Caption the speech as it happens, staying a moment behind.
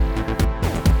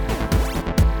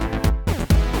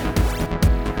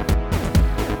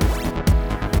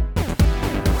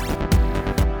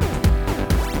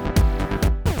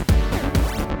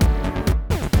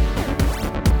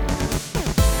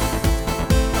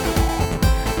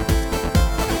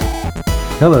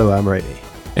Hello, I'm Raimi.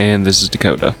 And this is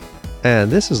Dakota. And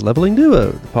this is Leveling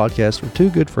Duo, the podcast where two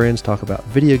good friends talk about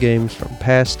video games from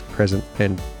past, present,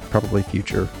 and probably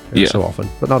future. So often,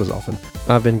 but not as often.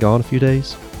 I've been gone a few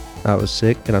days. I was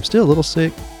sick, and I'm still a little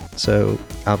sick, so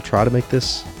I'll try to make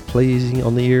this pleasing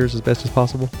on the ears as best as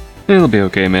possible. It'll be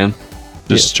okay, man.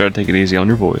 Just try to take it easy on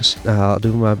your voice. I'll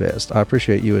do my best. I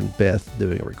appreciate you and Beth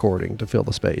doing a recording to fill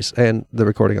the space. And the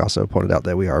recording also pointed out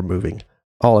that we are moving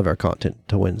all of our content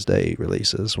to Wednesday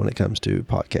releases when it comes to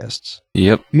podcasts.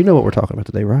 Yep. You know what we're talking about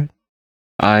today, right?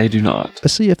 I do not. A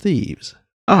Sea of Thieves.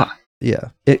 Ah. Yeah.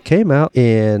 It came out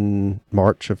in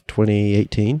March of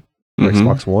 2018 for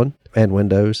Xbox One and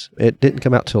Windows. It didn't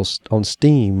come out on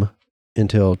Steam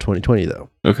until 2020,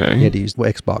 though. Okay. You had to use the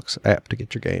Xbox app to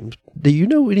get your games. Do you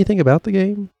know anything about the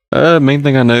game? Main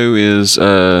thing I know is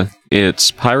it's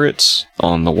pirates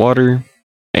on the water,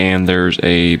 and there's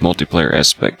a multiplayer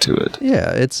aspect to it.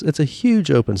 Yeah, it's a huge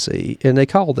open sea, and they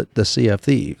called it the Sea of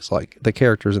Thieves. Like the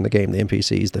characters in the game, the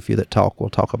NPCs, the few that talk will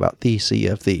talk about the Sea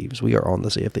of Thieves. We are on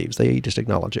the Sea of Thieves. They just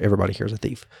acknowledge everybody here is a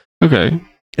thief. Okay.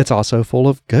 It's also full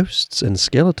of ghosts and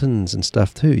skeletons and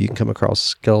stuff too. You can come across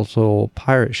skeletal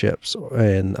pirate ships,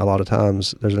 and a lot of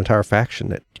times there's an entire faction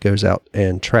that goes out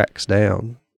and tracks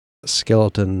down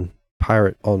skeleton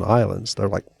pirate on islands. They're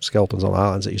like skeletons on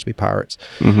islands that used to be pirates.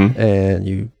 And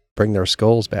you bring their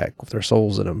skulls back with their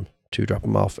souls in them to drop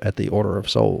them off at the Order of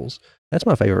Souls. That's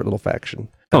my favorite little faction.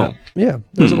 Oh. Yeah,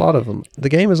 there's a lot of them. The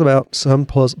game is about some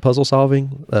puzzle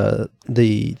solving,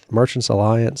 the Merchants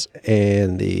Alliance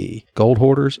and the Gold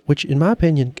Hoarders, which in my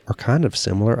opinion are kind of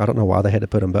similar. I don't know why they had to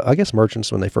put them, but I guess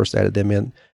Merchants, when they first added them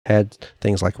in, had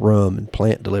things like rum and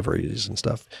plant deliveries and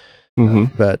stuff.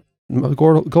 But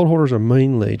Gold Hoarders are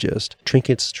mainly just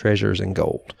trinkets, treasures, and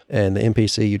gold. And the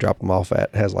NPC you drop them off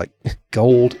at has like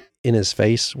gold in his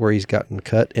face where he's gotten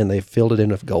cut, and they filled it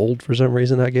in with gold for some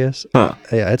reason, I guess. Huh.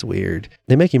 Yeah, it's weird.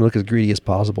 They make him look as greedy as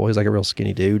possible. He's like a real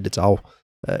skinny dude. It's all,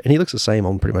 and he looks the same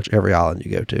on pretty much every island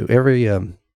you go to.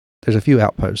 There's a few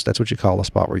outposts. That's what you call a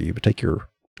spot where you take your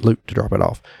loot to drop it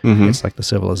off. It's like the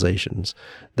civilizations.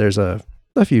 There's a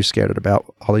few scattered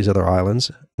about all these other islands.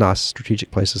 Nice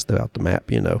strategic places throughout the map,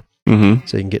 you know.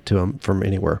 So you can get to them from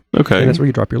anywhere. Okay. And that's where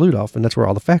you drop your loot off, and that's where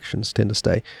all the factions tend to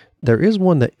stay. There is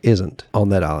one that isn't on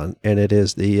that island, and it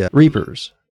is the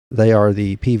Reapers. They are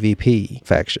the PvP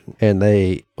faction, and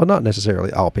not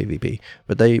necessarily all PvP,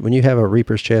 but when you have a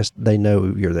Reaper's chest, they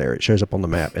know you're there. It shows up on the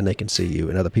map, and they can see you,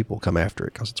 and other people come after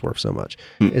it because it's worth so much.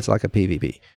 It's like a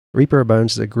PvP. Reaper of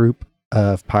Bones is a group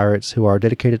of pirates who are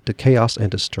dedicated to chaos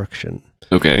and destruction.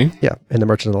 Okay. Yeah, and the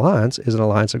Merchant Alliance is an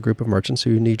alliance of group of merchants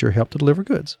who need your help to deliver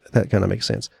goods. That kind of makes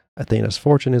sense. Athena's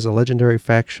Fortune is a legendary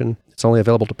faction. It's only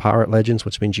available to Pirate Legends,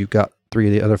 which means you've got 3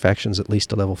 of the other factions at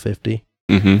least to level 50.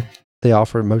 They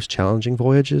offer most challenging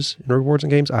voyages and rewards in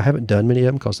games. I haven't done many of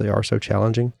them because they are so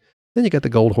challenging. Then you got the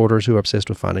Gold Hoarders who are obsessed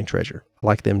with finding treasure. I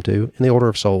like them too. And the Order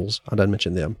of Souls, I done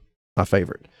mention them, my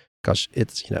favorite. Because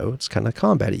it's kind of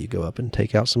combat-y. You go up and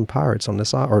take out some pirates on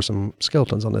this or some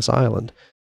skeletons on this island,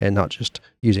 and not just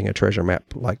using a treasure map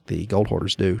like the Gold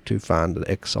Hoarders do to find an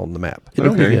X on the map.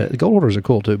 The Gold Hoarders are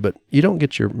cool too, but you don't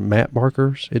get your map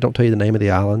markers. It don't tell you the name of the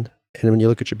island. And when you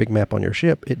look at your big map on your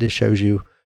ship, it just shows you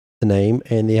the name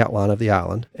and the outline of the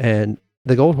island. And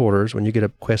the Gold Hoarders, when you get a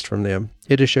quest from them,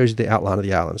 it just shows you the outline of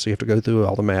the island. So you have to go through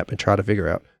all the map and try to figure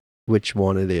out which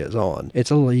one it is on.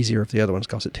 It's a little easier with the other ones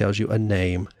because it tells you a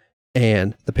name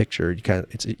and the picture.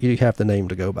 You have the name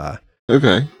to go by.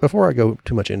 Okay. Before I go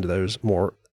too much into those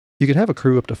more, you could have a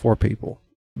crew up to 4 people,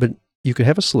 but you could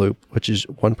have a sloop, which is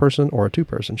 1 person or a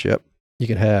 2-person ship. You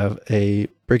can have a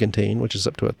brigantine, which is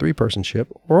up to a 3-person ship,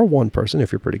 or a 1-person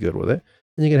if you're pretty good with it.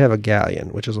 And you can have a galleon,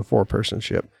 which is a 4-person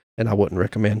ship. And I wouldn't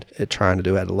recommend trying to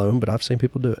do that alone, but I've seen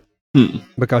people do it.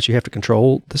 Because you have to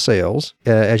control the sails.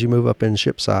 As you move up in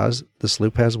ship size, the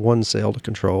sloop has 1 sail to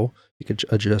control. You could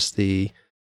adjust the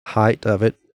height of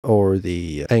it or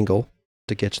the angle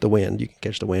to catch the wind. You can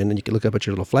catch the wind, and you can look up at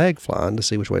your little flag flying to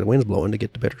see which way the wind's blowing to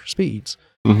get to better speeds.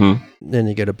 Then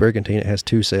you get a brigantine. It has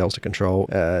 2 sails to control,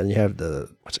 and you have a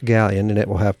galleon, and it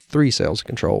will have 3 sails to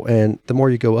control. And the more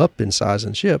you go up in size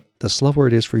and ship, the slower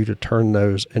it is for you to turn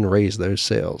those and raise those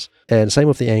sails. And same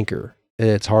with the anchor.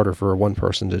 It's harder for 1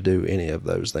 person to do any of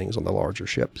those things on the larger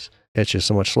ships. It's just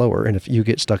so much slower. And if you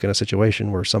get stuck in a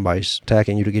situation where somebody's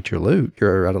attacking you to get your loot,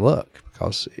 you're out of luck,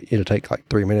 because it'll take like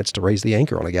 3 minutes to raise the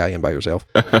anchor on a galleon by yourself.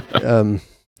 And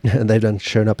they've done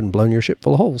shown up and blown your ship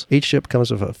full of holes. Each ship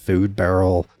comes with a food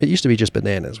barrel. It used to be just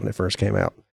bananas when it first came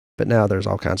out, But now there's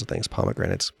all kinds of things,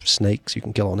 pomegranates, snakes you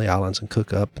can kill on the islands and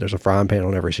cook up. There's a frying pan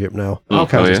on every ship now. All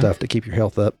kinds of stuff to keep your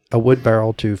health up. A wood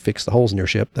barrel to fix the holes in your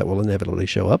ship that will inevitably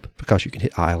show up because you can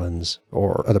hit islands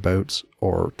or other boats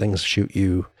or things shoot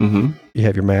you. Mm-hmm. You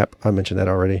have your map. I mentioned that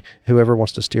already. Whoever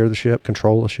wants to steer the ship,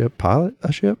 control the ship, pilot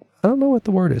a ship. I don't know what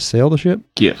the word is. Sail the ship?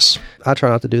 Yes. I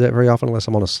try not to do that very often unless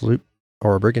I'm on a sloop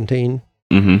or a brigantine.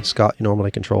 Mm-hmm. Scott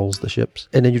normally controls the ships.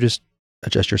 And then you just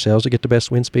adjust your sails to get the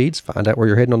best wind speeds, find out where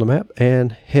you're heading on the map,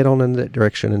 and head on in that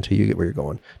direction until you get where you're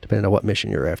going, depending on what mission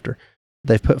you're after.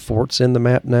 They've put forts in the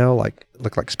map now,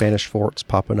 look like Spanish forts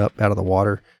popping up out of the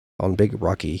water on big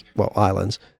rocky,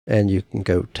 islands. And you can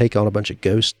go take on a bunch of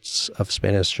ghosts of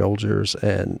Spanish soldiers.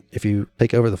 And if you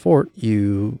take over the fort,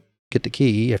 you get the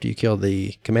key after you kill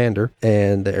the commander,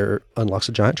 and there unlocks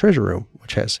a giant treasure room,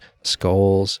 which has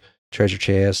skulls, treasure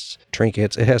chests,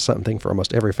 trinkets. It has something for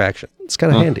almost every faction. It's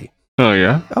kind of handy. Oh,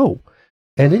 yeah? Oh,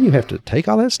 and then you have to take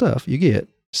all that stuff you get,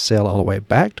 sail all the way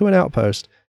back to an outpost,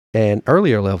 and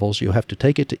earlier levels, you'll have to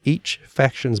take it to each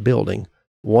faction's building,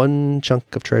 one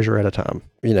chunk of treasure at a time.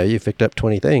 You picked up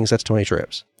 20 things, that's 20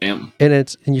 trips. Damn.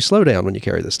 And you slow down when you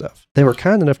carry this stuff. They were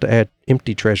kind enough to add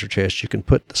empty treasure chests. You can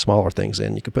put the smaller things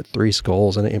in. You could put 3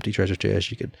 skulls in an empty treasure chest.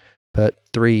 You could put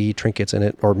 3 trinkets in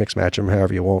it, or mix match them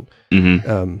however you want.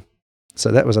 Mm-hmm. So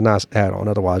that was a nice add-on.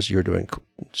 Otherwise, you're doing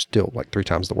still like 3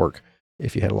 times the work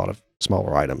if you had a lot of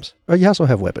smaller items. You also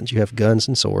have weapons. You have guns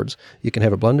and swords. You can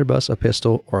have a blunderbuss, a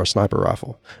pistol, or a sniper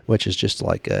rifle, which is just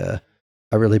like a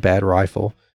really bad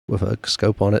rifle with a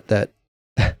scope on it that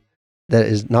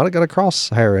is not got a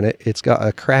crosshair in it. It's got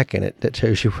a crack in it that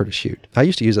tells you where to shoot. I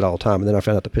used to use it all the time, and then I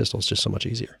found out the pistol is just so much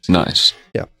easier. Nice.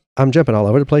 Yeah. I'm jumping all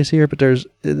over the place here, but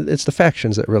it's the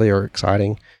factions that really are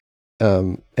exciting.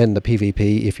 And the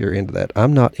PvP, if you're into that.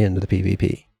 I'm not into the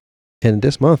PvP. And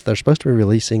this month, they're supposed to be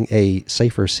releasing a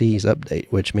Safer Seas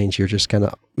update, which means you're just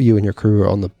you and your crew are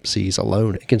on the seas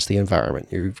alone against the environment.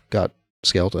 You've got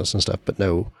skeletons and stuff, but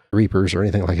no reapers or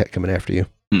anything like that coming after you.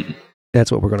 Mm.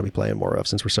 That's what we're going to be playing more of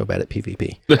since we're so bad at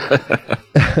PvP.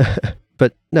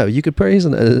 But no, you could raise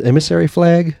an emissary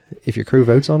flag if your crew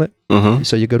votes on it. Uh-huh.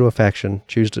 So you go to a faction,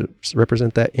 choose to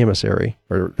represent that emissary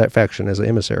or that faction as an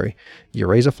emissary. You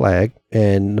raise a flag,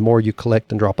 and the more you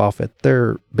collect and drop off at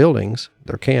their buildings,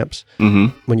 their camps,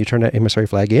 when you turn that emissary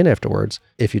flag in afterwards,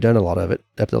 if you've done a lot of it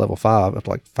up to level 5, up to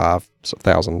like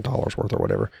 $5,000 worth or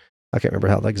whatever, I can't remember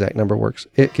how the exact number works.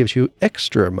 It gives you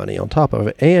extra money on top of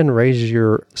it and raises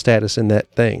your status in that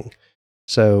thing.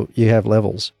 So you have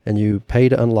levels, and you pay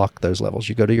to unlock those levels.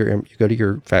 You go to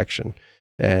your faction,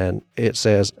 and it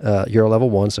says you're a level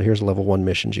 1, so here's level 1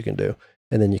 missions you can do,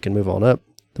 and then you can move on up.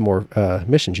 The more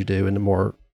missions you do,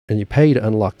 and you pay to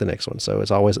unlock the next one. So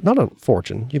it's always not a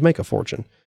fortune. You make a fortune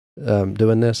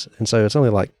doing this, and so it's only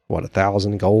like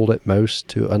 1,000 gold at most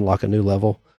to unlock a new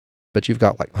level. But you've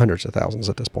got like hundreds of thousands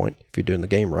at this point if you're doing the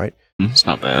game right. It's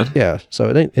not bad. Yeah, so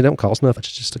it don't cost nothing.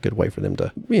 It's just a good way for them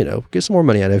to, get some more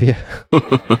money out of you.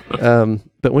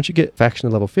 But once you get faction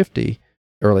to level 50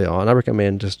 early on, I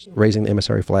recommend just raising the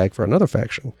emissary flag for another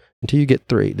faction until you get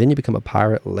 3. Then you become a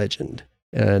pirate legend,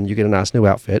 and you get a nice new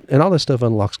outfit. And all this stuff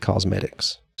unlocks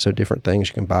cosmetics. So different things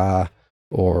you can buy,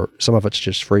 or some of it's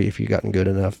just free if you've gotten good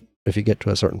enough. If you get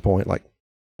to a certain point, like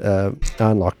I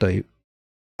unlocked a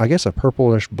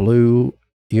purplish blue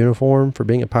uniform for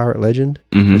being a pirate legend,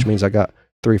 which means I got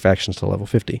 3 factions to level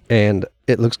 50. And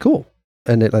it looks cool.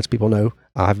 And it lets people know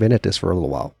I've been at this for a little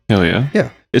while. Hell yeah. Yeah.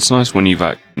 It's nice when you've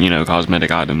got,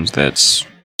 cosmetic items that's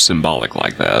symbolic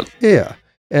like that. Yeah.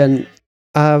 And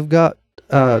I've got,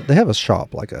 they have a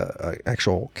shop, like a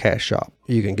actual cash shop.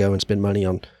 You can go and spend money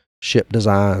on ship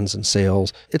designs and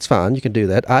sales. It's fine. You can do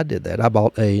that. I did that. I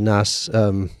bought a nice,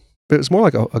 it was more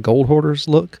like a gold hoarder's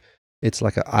look. It's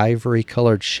like an ivory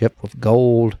colored ship with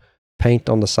gold paint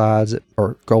on the sides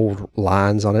or gold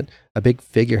lines on it. A big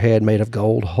figurehead made of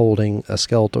gold holding a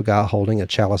skeletal guy holding a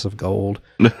chalice of gold.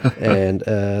 And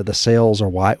the sails are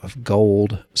white with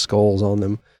gold skulls on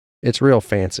them. It's real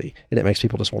fancy, and it makes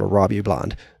people just want to rob you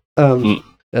blind.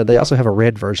 They also have a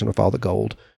red version with all the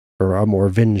gold for a more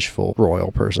vengeful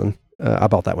royal person. I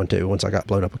bought that one too once I got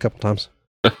blown up a couple times.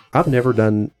 I've never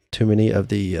done too many of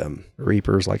the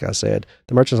Reapers, like I said.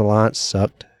 The Merchants Alliance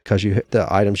sucked because the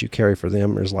items you carry for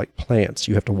them is like plants.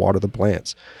 You have to water the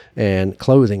plants. And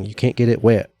clothing, you can't get it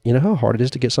wet. You know how hard it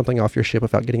is to get something off your ship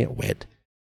without getting it wet?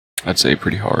 I'd say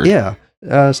pretty hard. Yeah,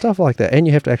 stuff like that. And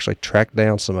you have to actually track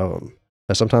down some of them.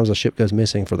 Sometimes a ship goes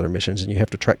missing for their missions, and you have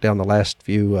to track down the last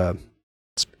few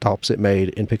stops it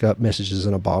made and pick up messages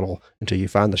in a bottle until you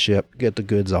find the ship, get the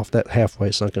goods off that halfway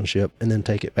sunken ship, and then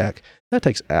take it back. That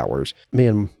takes hours. Me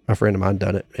and a friend of mine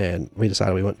done it, and we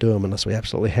decided we wouldn't do them unless we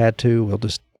absolutely had to. We'll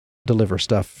just deliver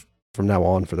stuff from now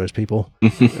on for those people.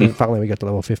 And finally, we got to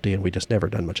level 50, and we just never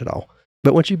done much at all.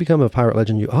 But once you become a pirate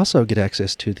legend, you also get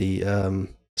access to the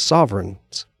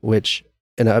sovereigns, which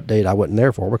in an update I wasn't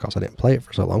there for because I didn't play it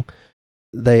for so long.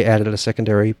 They added a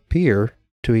secondary pier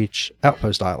to each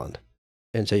outpost island.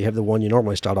 And so you have the one you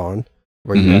normally start on,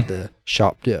 where you have the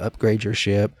shop to upgrade your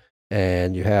ship,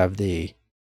 and you have the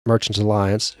Merchants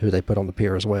Alliance, who they put on the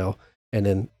pier as well. And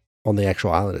then on the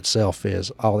actual island itself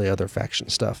is all the other faction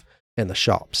stuff and the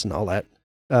shops and all that.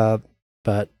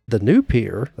 But the new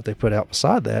pier that they put out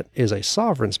beside that is a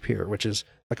Sovereign's pier, which is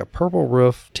like a purple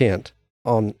roof tent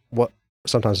on what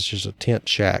sometimes it's just a tent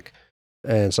shack,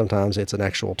 and sometimes it's an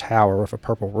actual tower with a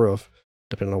purple roof,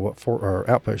 depending on what fort or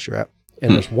outpost you're at.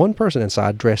 And there's one person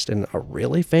inside dressed in a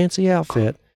really fancy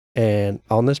outfit, and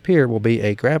on this pier will be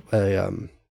a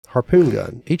harpoon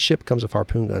gun. Each ship comes with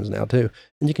harpoon guns now too,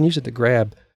 and you can use it to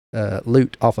grab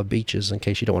loot off of beaches in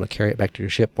case you don't want to carry it back to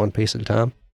your ship one piece at a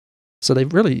time. So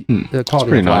they've really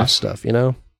quality of life stuff, you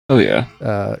know? Oh, yeah.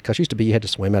 Because used to be you had to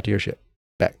swim out to your ship,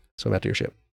 back, swim out to your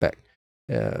ship, back.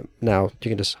 Now you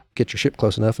can just get your ship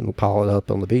close enough and pile it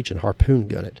up on the beach and harpoon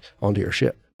gun it onto your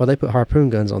ship. Well, they put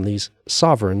harpoon guns on these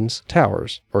Sovereigns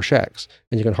towers or shacks,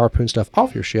 and you can harpoon stuff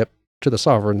off your ship to the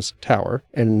Sovereign's tower,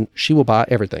 and she will buy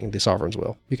everything, the Sovereigns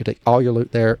will. You can take all your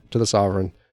loot there to the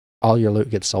Sovereign. All your loot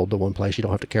gets sold to one place. You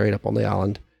don't have to carry it up on the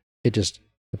island. It just,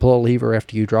 you pull a lever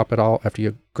after you drop it all, after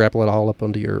you grapple it all up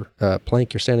onto your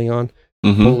plank you're standing on,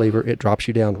 pull a lever, it drops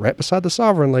you down right beside the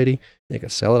Sovereign lady, and you can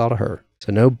sell it all to her.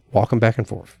 So no walking back and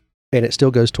forth. And it still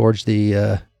goes towards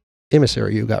the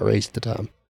emissary you got raised at the time.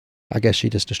 I guess she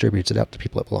just distributes it out to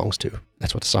people it belongs to.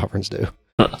 That's what the Sovereigns do.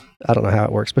 I don't know how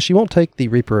it works, but she won't take the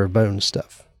Reaper of Bones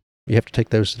stuff. You have to take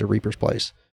those to the Reaper's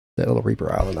place, that little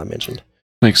Reaper Island I mentioned.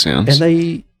 Makes sense. And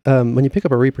they, when you pick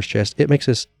up a Reaper's chest, it makes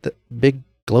this big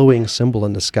glowing symbol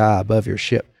in the sky above your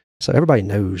ship. So everybody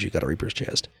knows you got a Reaper's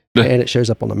chest. And it shows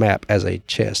up on the map as a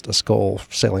chest, a skull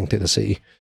sailing through the sea.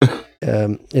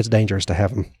 It's dangerous to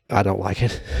have them. I don't like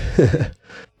it.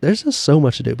 There's just so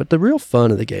much to do. But the real fun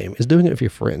of the game is doing it with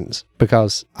your friends,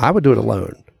 because I would do it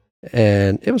alone.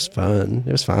 And it was fun.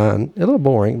 It was fine. A little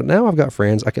boring, but now I've got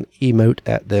friends. I can emote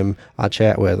at them. I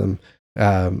chat with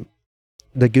them.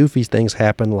 The goofy things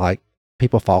happen, like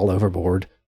people fall overboard.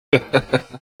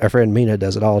 Our friend Mina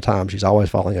does it all the time. She's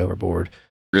always falling overboard.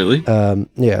 Really?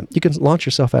 Yeah. You can launch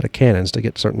yourself out of cannons to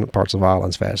get certain parts of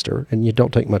islands faster, and you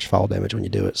don't take much fall damage when you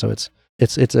do it. So it's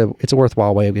a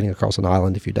worthwhile way of getting across an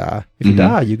island if you die. If you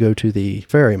die, you go to the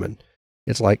ferryman.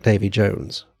 It's like Davy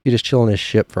Jones. You just chill on his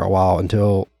ship for a while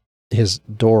until his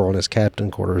door on his captain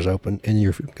quarters open, and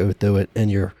you go through it, and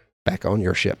you're back on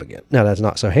your ship again. Now, that's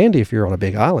not so handy if you're on a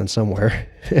big island somewhere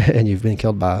and you've been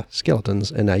killed by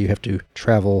skeletons, and now you have to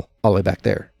travel all the way back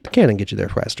there. The cannon gets you there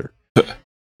faster.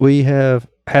 We have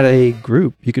had a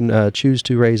group. You can choose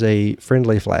to raise a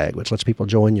friendly flag, which lets people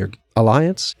join your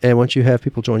alliance. And once you have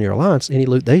people join your alliance, any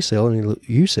loot they sell, any loot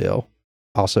you sell,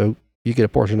 also you get a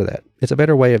portion of that. It's a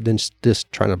better way of than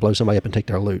just trying to blow somebody up and take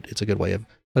their loot. It's a good way of,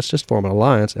 let's just form an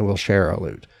alliance and we'll share our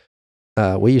loot.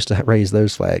 We used to raise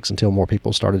those flags until more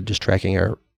people started just tracking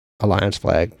our alliance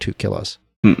flag to kill us.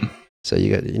 So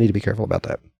you need to be careful about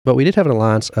that. But we did have an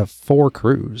alliance of 4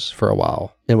 crews for a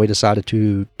while, and we decided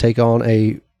to take on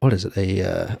a, what is it?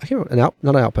 I can't remember,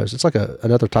 not an outpost. It's like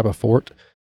another type of fort,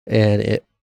 and it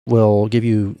will give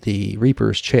you the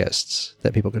Reaper's chests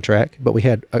that people can track. But we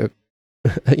had,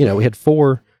 we had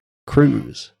 4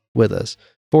 crews with us,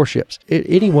 4 ships.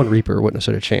 Any one Reaper wouldn't have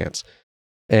stood a chance.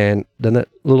 And done that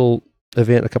little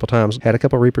event a couple times, had a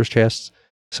couple Reaper's chests.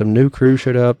 Some new crew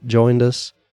showed up, joined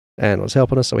us, and was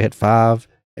helping us. So we had 5.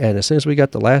 And as soon as we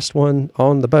got the last one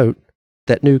on the boat,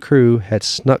 that new crew had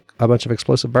snuck a bunch of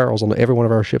explosive barrels on every one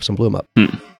of our ships and blew them up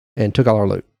and took all our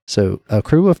loot. So a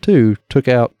crew of 2 took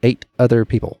out 8 other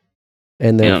people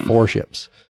and their 4 ships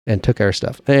and took our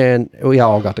stuff. And we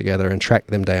all got together and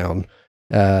tracked them down.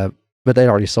 But they'd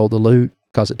already sold the loot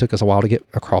because it took us a while to get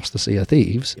across the Sea of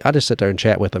Thieves. I just sit there and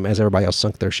chat with them as everybody else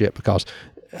sunk their ship because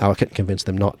I couldn't convince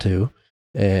them not to.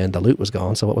 And the loot was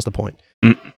gone, so what was the point?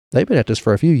 They've been at this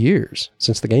for a few years,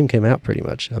 since the game came out pretty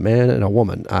much. A man and a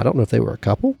woman. I don't know if they were a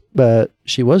couple, but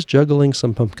she was juggling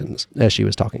some pumpkins as she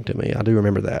was talking to me. I do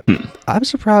remember that. I'm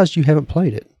surprised you haven't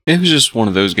played it. It was just one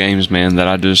of those games, man, that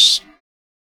I just,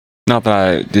 not that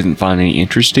I didn't find any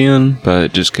interest in,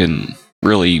 but just couldn't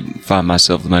really find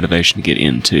myself the motivation to get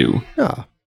into. Ah,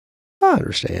 I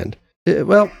understand.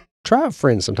 Well, try it,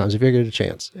 friends, sometimes if you get a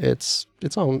chance. It's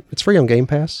free on Game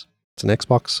Pass. It's an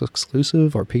Xbox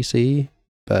exclusive or PC,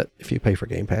 but if you pay for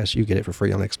Game Pass, you get it for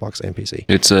free on Xbox and PC.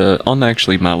 It's on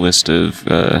actually my list of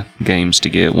games to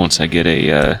get once I get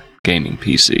a gaming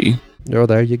PC. Oh,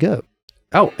 there you go.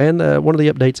 Oh, and one of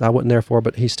the updates I wasn't there for,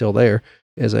 but he's still there,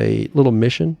 is a little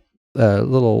mission,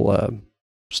 little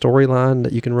storyline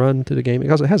that you can run through the game,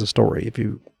 because it has a story. If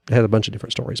you had a bunch of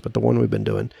different stories, but the one we've been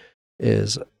doing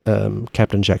is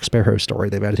Captain Jack Sparrow's story.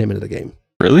 They've added him into the game.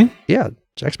 Really? Yeah,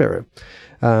 Jack Sparrow.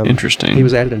 Interesting. He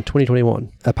was added in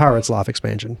 2021, a Pirate's Life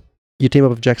expansion. You team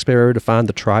up with Jack Sparrow to find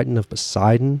the Trident of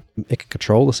Poseidon. It can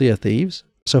control the Sea of Thieves.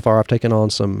 So far, I've taken on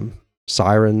some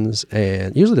sirens,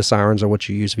 and usually the sirens are what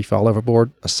you use if you fall overboard.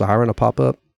 A siren will pop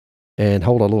up and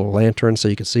hold a little lantern so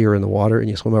you can see her in the water, and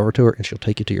you swim over to her, and she'll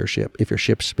take you to your ship. If your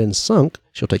ship's been sunk,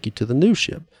 she'll take you to the new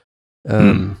ship.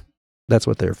 That's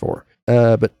what they're for.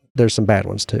 But there's some bad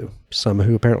ones too. Some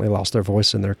who apparently lost their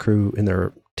voice in their crew, and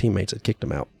their teammates had kicked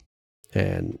them out.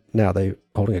 And now they're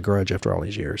holding a grudge after all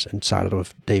these years, and sided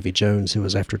with Davy Jones, who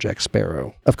was after Jack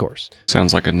Sparrow, of course.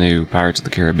 Sounds like a new Pirates of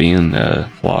the Caribbean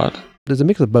plot. There's a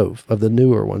mix of both, of the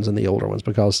newer ones and the older ones,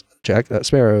 because Jack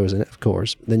Sparrow is in it, of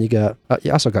course. Then you got,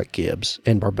 you also got Gibbs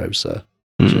and Barbossa.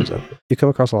 You come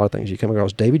across a lot of things. You come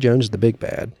across Davy Jones, the big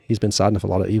bad. He's been siding with a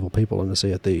lot of evil people in the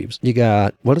Sea of Thieves. You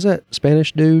got, what is that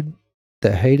Spanish dude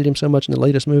that hated him so much in the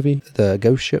latest movie? The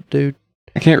ghost ship dude?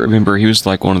 I can't remember. He was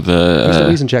like one of the... He's the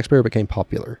reason Jack Sparrow became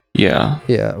popular. Yeah.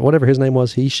 Yeah, whatever his name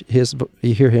was, you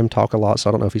hear him talk a lot, so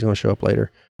I don't know if he's going to show up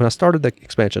later. When I started the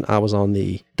expansion, I was on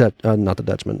the, not the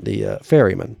Dutchman, the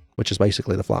Ferryman, which is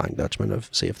basically the Flying Dutchman of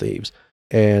Sea of Thieves.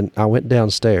 And I went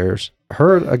downstairs,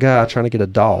 heard a guy trying to get a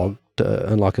dog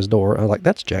to unlock his door. I was like,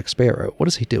 that's Jack Sparrow. What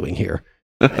is he doing here?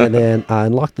 And then I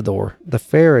unlocked the door. The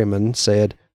Ferryman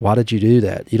said, why did you do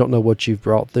that? You don't know what you've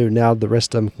brought through. Now the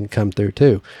rest of them can come through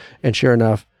too. And sure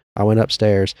enough, I went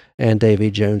upstairs, and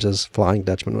Davy Jones's Flying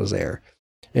Dutchman was there.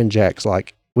 And Jack's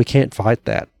like, we can't fight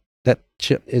that. That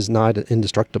ship is not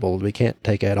indestructible. We can't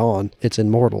take it on. It's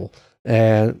immortal.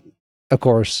 And of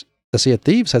course, the Sea of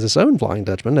Thieves has its own Flying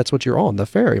Dutchman. That's what you're on, the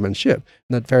ferryman ship.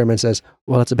 And the ferryman says,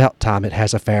 well, it's about time it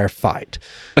has a fair fight.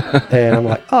 And I'm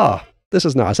like, this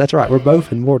is nice. That's right. We're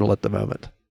both immortal at the moment.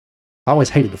 I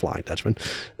always hated the Flying Dutchman.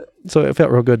 So it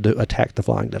felt real good to attack the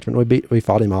Flying Dutchman. We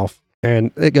fought him off,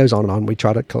 and it goes on and on.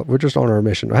 We're just on our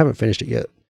mission. I haven't finished it yet.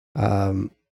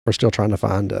 We're still trying to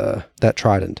find that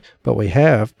trident, but we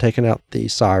have taken out the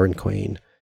Siren Queen.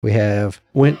 We have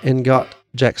went and got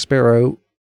Jack Sparrow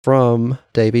from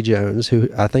Davy Jones, who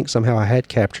I think somehow I had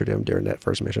captured him during that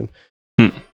first mission.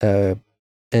 And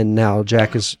now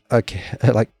Jack is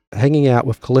like hanging out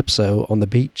with Calypso on the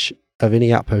beach of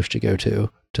any outpost you go to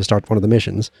start one of the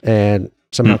missions. And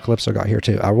somehow Calypso got here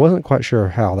too. I wasn't quite sure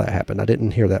how that happened. I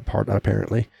didn't hear that part,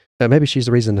 apparently. Maybe she's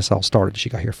the reason this all started. She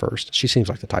got here first. She seems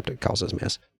like the type that causes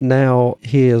mess. Now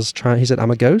he said,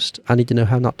 I'm a ghost. I need to know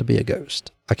how not to be a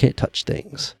ghost. I can't touch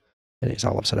things. And he's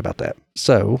all upset about that.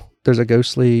 So there's a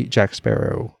ghostly Jack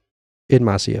Sparrow in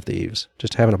my Sea of Thieves,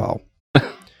 just having a ball.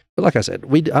 But like I said,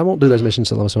 I won't do those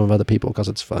missions alone with some of other people because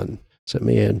it's fun. So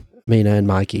me and Mina and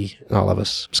Mikey and all of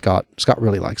us, Scott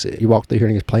really likes it. You walked through here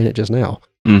and he's playing it just now.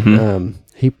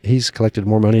 He's collected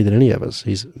more money than any of us.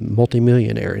 He's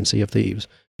multi-millionaire in Sea of Thieves.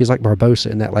 He's like Barbossa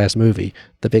in that last movie,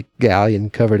 the big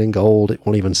galleon covered in gold. It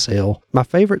won't even sail. My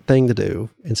favorite thing to do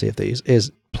in Sea of Thieves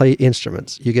is play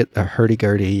instruments. You get a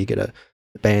hurdy-gurdy, you get a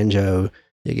banjo,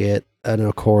 you get an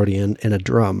accordion and a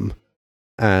drum,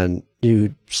 and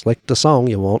you select the song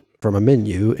you want from a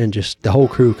menu, and just the whole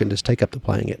crew can just take up to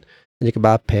playing it. And you can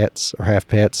buy pets or have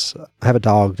pets. I have a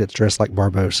dog that's dressed like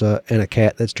Barbossa, and a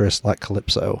cat that's dressed like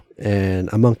Calypso, and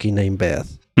a monkey named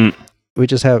Beth.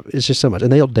 It's just so much.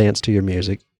 And they'll dance to your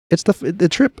music. It's the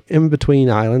trip in between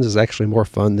islands is actually more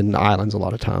fun than the islands a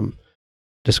lot of time,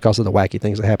 just because of the wacky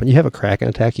things that happen. You have a Kraken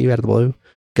attack you out of the blue.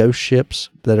 Ghost ships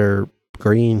that are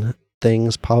green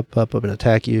things pop up and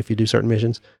attack you if you do certain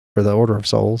missions for the Order of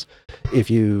Souls. If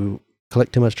you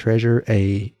collect too much treasure,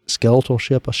 a skeletal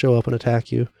ship will show up and attack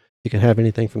you. You can have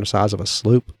anything from the size of a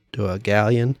sloop to a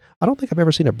galleon. I don't think I've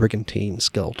ever seen a brigantine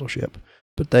skeletal ship,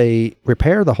 but they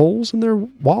repair the holes in their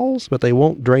walls, but they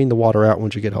won't drain the water out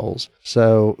once you get holes.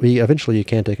 So eventually you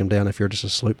can take them down if you're just a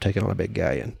sloop taking on a big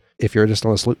galleon. If you're just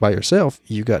on a sloop by yourself,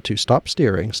 you got to stop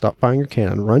steering, stop firing your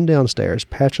cannon, run downstairs,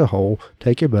 patch a hole,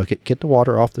 take your bucket, get the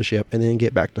water off the ship, and then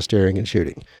get back to steering and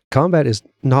shooting. Combat is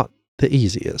not the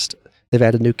easiest. They've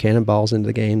added new cannonballs into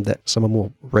the game that some of them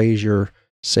will raise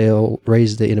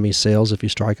the enemy's sails if you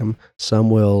strike them.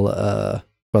 Some will,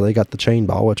 they got the chain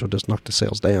ball, which will just knock the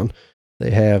sails down.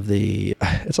 They have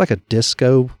it's like a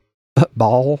disco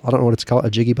ball. I don't know what it's called,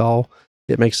 a jiggy ball.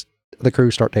 It makes the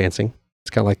crew start dancing. It's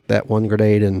kind of like that one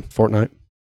grenade in Fortnite.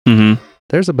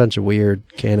 There's a bunch of weird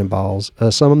cannonballs.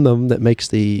 Some of them that makes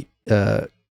the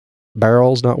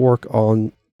barrels not work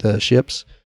on the ships.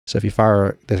 So if you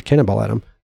fire the cannonball at them,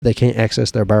 They can't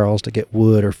access their barrels to get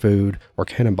wood or food or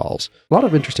cannonballs. A lot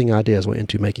of interesting ideas went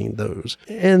into making those.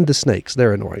 And the snakes,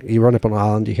 they're annoying. You run up on an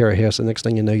island, you hear a hiss, and next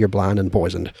thing you know, you're blind and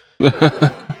poisoned.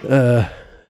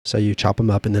 So you chop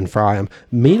them up and then fry them.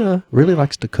 Mina really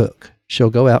likes to cook. She'll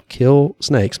go out, kill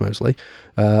snakes mostly.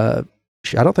 I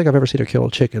don't think I've ever seen her kill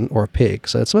a chicken or a pig,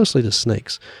 so it's mostly just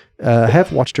snakes. I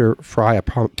have watched her fry a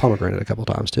pomegranate a couple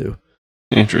times too.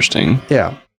 Interesting.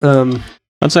 Yeah.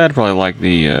 I'd say I'd probably like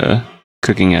the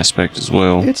cooking aspect as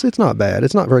well. It's not bad.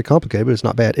 It's not very complicated, but it's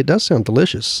not bad. It does sound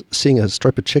delicious. Seeing a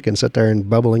strip of chicken sit there and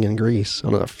bubbling in grease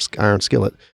on an iron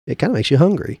skillet, it kind of makes you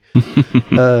hungry.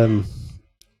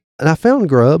 And I found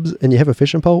grubs, and you have a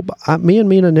fishing pole, but me and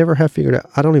Mina never have figured out.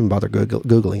 I don't even bother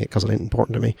Googling it because it ain't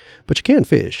important to me. But you can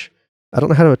fish. I don't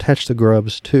know how to attach the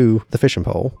grubs to the fishing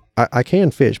pole. I can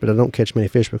fish, but I don't catch many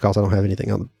fish because I don't have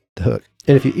anything on the hook.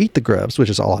 And if you eat the grubs, which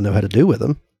is all I know how to do with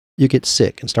them, you get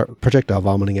sick and start projectile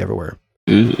vomiting everywhere.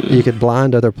 You could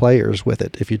blind other players with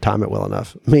it if you time it well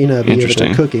enough. Mina be able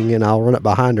to cooking, and I'll run up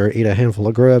behind her and eat a handful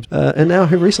of grubs. And now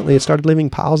here recently, it started leaving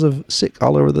piles of sick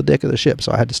all over the deck of the ship,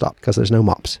 so I had to stop because there's no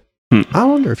mops. I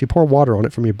wonder if you pour water on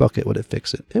it from your bucket, would it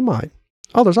fix it? It might.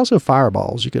 Oh, there's also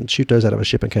fireballs. You can shoot those out of a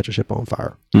ship and catch a ship on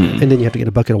fire. And then you have to get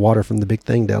a bucket of water from the big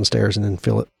thing downstairs and then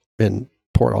fill it and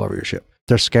pour it all over your ship.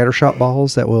 There's scatter shot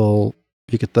balls that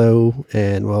you could throw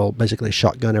and will basically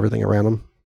shotgun everything around them.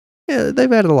 Yeah,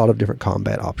 they've added a lot of different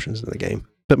combat options in the game.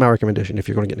 But my recommendation, if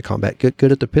you're going to get into combat, get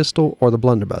good at the pistol or the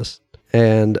blunderbuss.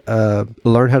 And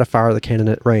learn how to fire the cannon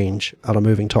at range on a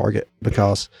moving target,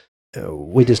 because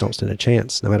we just don't stand a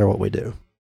chance no matter what we do.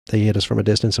 They hit us from a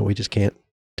distance and we just can't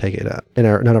take it out. And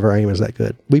none of our aim is that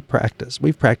good. We've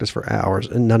practiced for hours,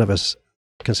 and none of us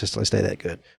consistently stay that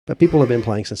good. But people have been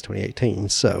playing since 2018,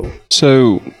 so...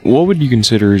 So, what would you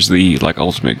consider is the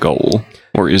ultimate goal?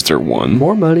 Or is there one?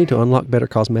 More money to unlock better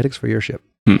cosmetics for your ship.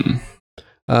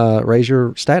 Raise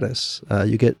your status.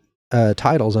 You get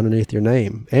titles underneath your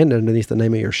name and underneath the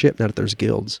name of your ship now that there's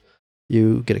guilds.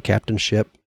 You get a captain's ship.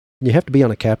 You have to be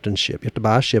on a captain's ship. You have to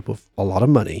buy a ship with a lot of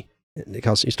money.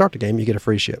 Because you start the game, you get a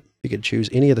free ship. You can choose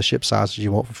any of the ship sizes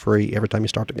you want for free every time you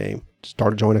start the game.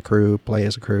 Start to join a crew, play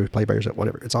as a crew, play by yourself,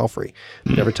 whatever. It's all free.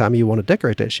 But every time you want to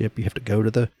decorate that ship, you have to go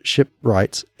to the ship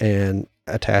rights and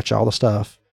attach all the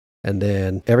stuff. And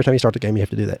then every time you start the game, you have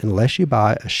to do that. Unless you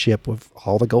buy a ship with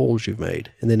all the goals you've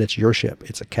made. And then it's your ship.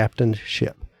 It's a captain's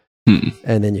ship.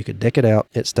 And then you could deck it out.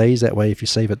 It stays that way. If you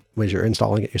save it, when you're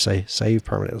installing it, you say save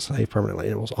permanently.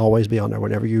 And it will always be on there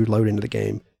whenever you load into the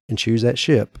game and choose that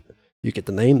ship. You get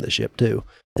to name the ship too.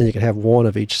 And you can have one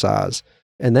of each size.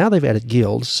 And now they've added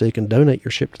guilds, so you can donate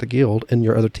your ship to the guild and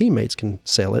your other teammates can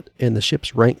sell it. And the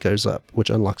ship's rank goes up, which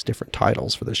unlocks different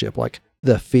titles for the ship, like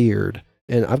the Feared.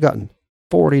 And I've gotten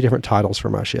 40 different titles for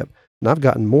my ship. And I've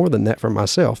gotten more than that for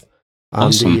myself.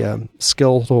 I'm the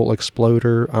Skeletal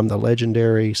Exploder. I'm the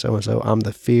Legendary so-and-so. I'm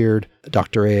the Feared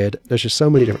Dr. Ed. There's just so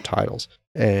many different titles.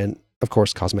 And, of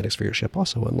course, cosmetics for your ship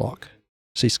also unlock.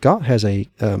 See, Scott has a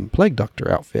Plague Doctor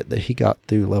outfit that he got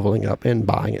through leveling up and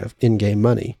buying in-game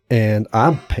money. And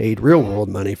I paid real-world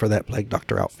money for that Plague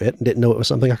Doctor outfit and didn't know it was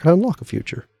something I could unlock in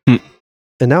future. And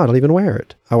now I don't even wear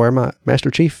it. I wear my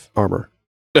Master Chief armor.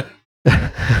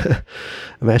 A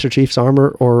Master Chief's armor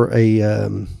or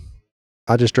a...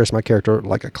 I just dress my character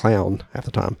like a clown half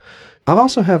the time. I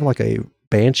also have like a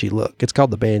banshee look. It's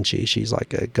called the Banshee. She's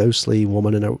like a ghostly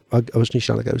woman in she's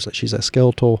not a ghostly. She's a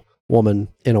skeletal woman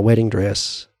in a wedding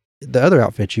dress. The other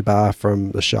outfits you buy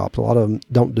from the shop, a lot of them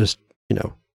don't just,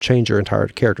 change your entire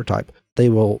character type. They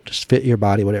will just fit your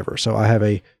body, whatever. So I have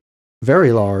a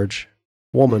very large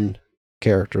woman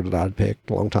character that I'd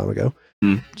picked a long time ago.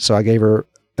 So I gave her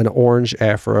an orange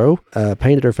afro,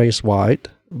 painted her face white,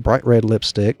 bright red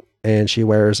lipstick, and she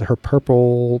wears her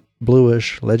purple,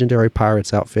 bluish, legendary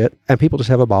pirate's outfit. And people just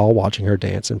have a ball watching her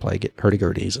dance and play get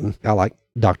hurdy-gurdies. And I like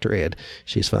Dr. Ed.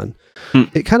 She's fun.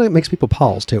 It kind of makes people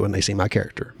pause, too, when they see my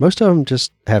character. Most of them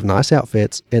just have nice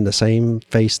outfits and the same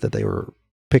face that they were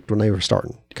picked when they were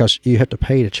starting. Because you have to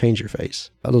pay to change your face.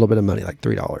 A little bit of money, like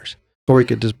 $3. Or you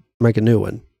could just make a new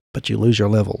one, but you lose your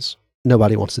levels.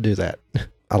 Nobody wants to do that.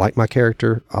 I like my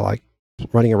character. I like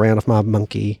running around with my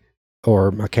monkey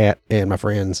or my cat and my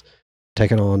friends,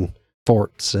 taking on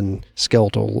forts and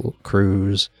skeletal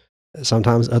crews,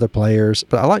 sometimes other players,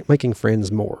 but I like making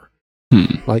friends more.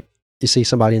 Like, you see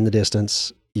somebody in the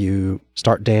distance, you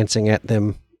start dancing at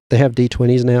them. They have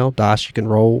D20s now, dice you can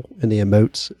roll in the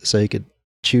emotes, so you could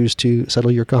choose to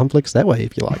settle your conflicts that way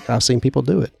if you like. I've seen people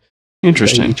do it.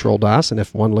 Interesting. They each roll dice, and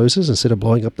if one loses, instead of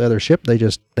blowing up the other ship, they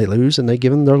lose and they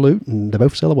give them their loot and they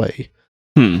both sail away.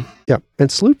 Yeah, and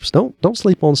sloops, don't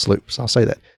sleep on sloops. I'll say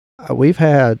that. We've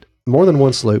had more than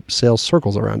one sloop sails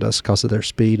circles around us because of their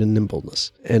speed and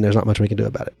nimbleness, and there's not much we can do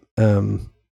about it.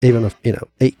 Even if,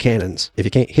 8 cannons, if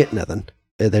you can't hit nothing,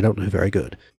 they don't do very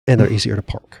good, and they're easier to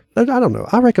park. I don't know.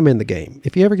 I recommend the game.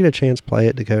 If you ever get a chance, play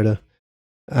it, Dakota.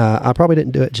 I probably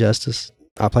didn't do it justice.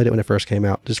 I played it when it first came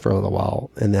out, just for a little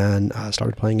while, and then I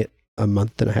started playing it a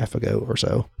month and a half ago or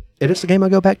so. And it's the game I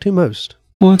go back to most.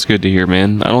 Well, it's good to hear,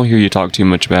 man. I don't hear you talk too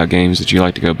much about games that you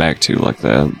like to go back to like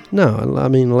that. No, I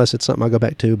mean, unless it's something I go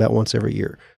back to about once every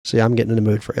year. See, I'm getting in the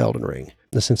mood for Elden Ring.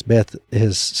 And since Beth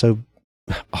is so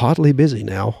oddly busy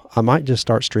now, I might just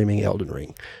start streaming Elden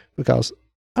Ring, because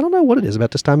I don't know what it is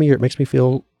about this time of year. It makes me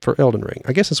feel for Elden Ring.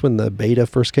 I guess it's when the beta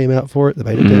first came out for it, the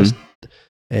beta test.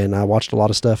 And I watched a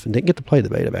lot of stuff and didn't get to play the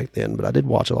beta back then, but I did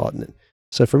watch a lot in it.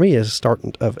 So for me, as a start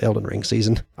of Elden Ring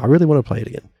season, I really want to play it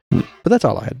again. But that's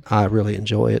all I had. I really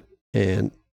enjoy it,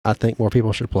 and I think more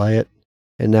people should play it.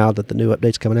 And now that the new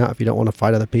update's coming out, if you don't want to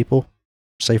fight other people,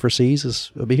 Safer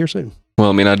Seas will be here soon. Well,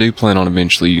 I mean, I do plan on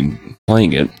eventually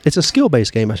playing it. It's a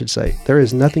skill-based game, I should say. There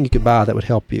is nothing you could buy that would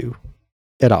help you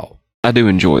at all. I do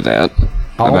enjoy that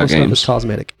All about the games. stuff is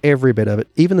cosmetic. Every bit of it.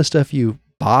 Even the stuff you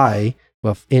buy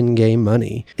with in-game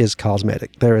money is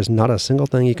cosmetic. There is not a single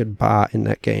thing you could buy in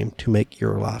that game to make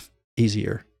your life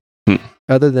easier.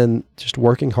 Other than just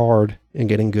working hard and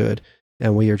getting good,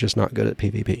 and we are just not good at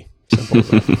PvP. Simple as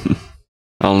that.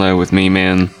 I don't know, with me,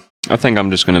 man, I think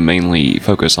I'm just going to mainly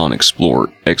focus on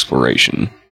exploration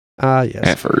Yes.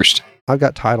 at first. I've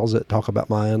got titles that talk about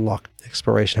my unlocked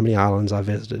exploration, how many islands I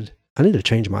visited. I need to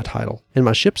change my title. And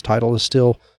my ship's title is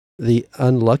still the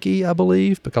Unlucky, I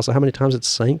believe, because of how many times it's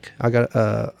sank. I got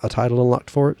a title unlocked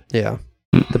for it. Yeah.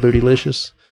 The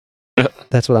Bootylicious.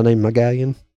 That's what I named my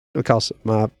galleon, because of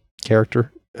my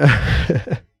character.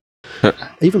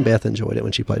 Even Beth enjoyed it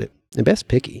when she played it. And Beth's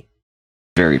picky.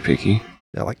 Very picky.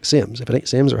 Now, like Sims. If it ain't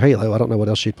Sims or Halo, I don't know what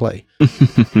else she'd play.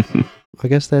 I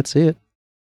guess that's it.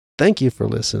 Thank you for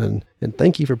listening, and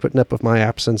thank you for putting up with my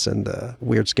absence and the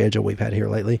weird schedule we've had here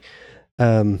lately.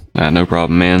 No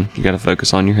problem, man. You got to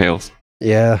focus on your health.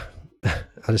 Yeah.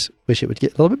 I just wish it would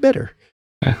get a little bit better.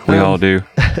 We all do.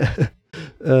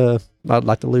 I'd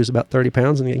like to lose about 30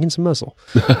 pounds and gain some muscle.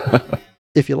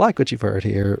 If you like what you've heard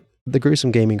here, the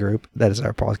Gruesome Gaming Group, that is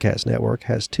our podcast network,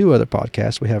 has 2 other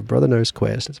podcasts. We have Brother Knows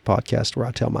Quest. It's a podcast where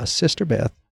I tell my sister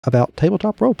Beth about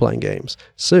tabletop role-playing games.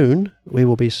 Soon, we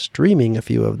will be streaming a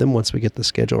few of them once we get the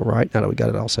schedule right, now that we got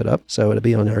it all set up. So it'll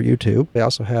be on our YouTube. We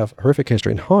also have Horrific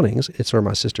History and Hauntings. It's where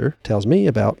my sister tells me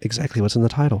about exactly what's in the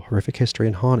title, Horrific History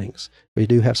and Hauntings. We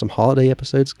do have some holiday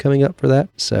episodes coming up for that,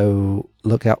 so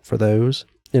look out for those.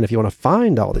 And if you want to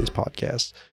find all these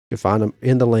podcasts, you can find them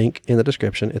in the link in the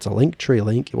description. It's a Linktree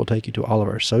link. It will take you to all of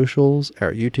our socials,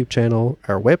 our YouTube channel,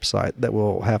 our website that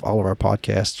will have all of our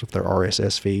podcasts with their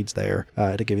RSS feeds there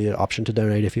to give you an option to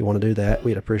donate if you want to do that.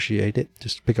 We'd appreciate it.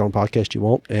 Just pick on podcast you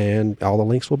want, and all the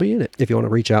links will be in it. If you want to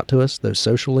reach out to us, those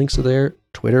social links are there.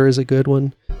 Twitter is a good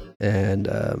one, and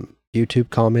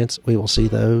YouTube comments, we will see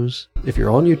those. If you're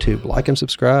on YouTube, like and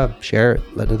subscribe, share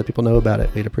it, let other people know about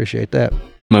it. We'd appreciate that.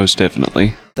 Most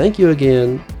definitely. Thank you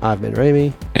again. I've been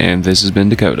Ramey. And this has been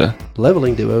Dakota.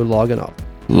 Leveling Duo logging off.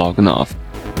 Logging off.